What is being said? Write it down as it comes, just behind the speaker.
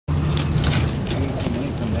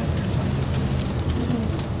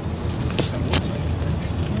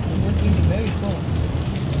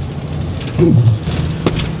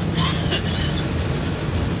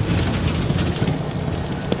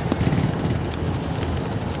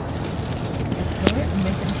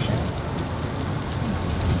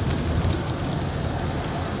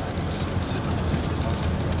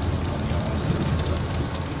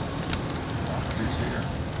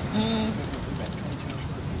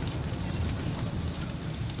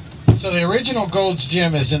So the original Gold's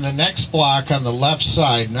Gym is in the next block on the left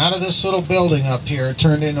side. And out of this little building up here, it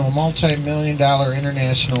turned into a multi-million-dollar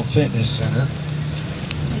international fitness center.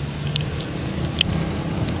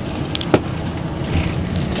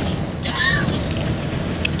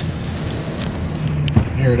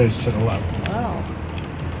 Here it is to the left. Wow.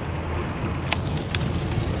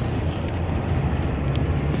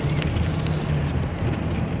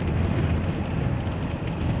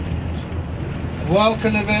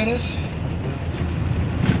 Welcome to Venice.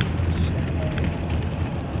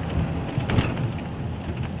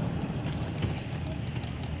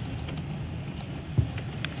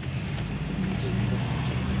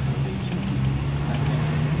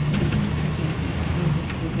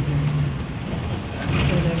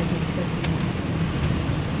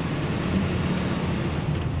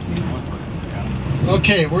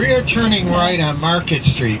 Okay, we are turning right on Market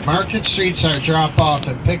Street. Market Street's our drop-off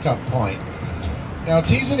and pickup point. Now,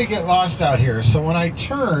 it's easy to get lost out here, so when I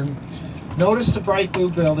turn, notice the bright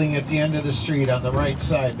blue building at the end of the street on the right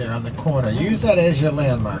side there on the corner. Use that as your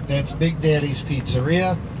landmark. That's Big Daddy's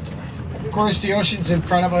Pizzeria. Of course, the ocean's in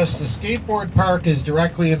front of us. The skateboard park is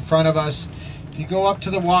directly in front of us. If you go up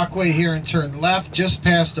to the walkway here and turn left, just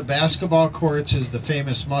past the basketball courts is the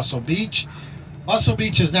famous Muscle Beach. Muscle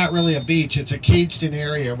Beach is not really a beach. It's a caged-in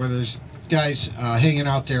area where there's guys hanging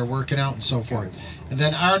out there, working out and so forth. And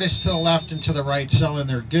then artists to the left and to the right selling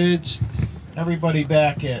their goods. Everybody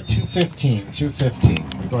back at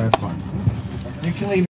 215. Go have fun. You can leave.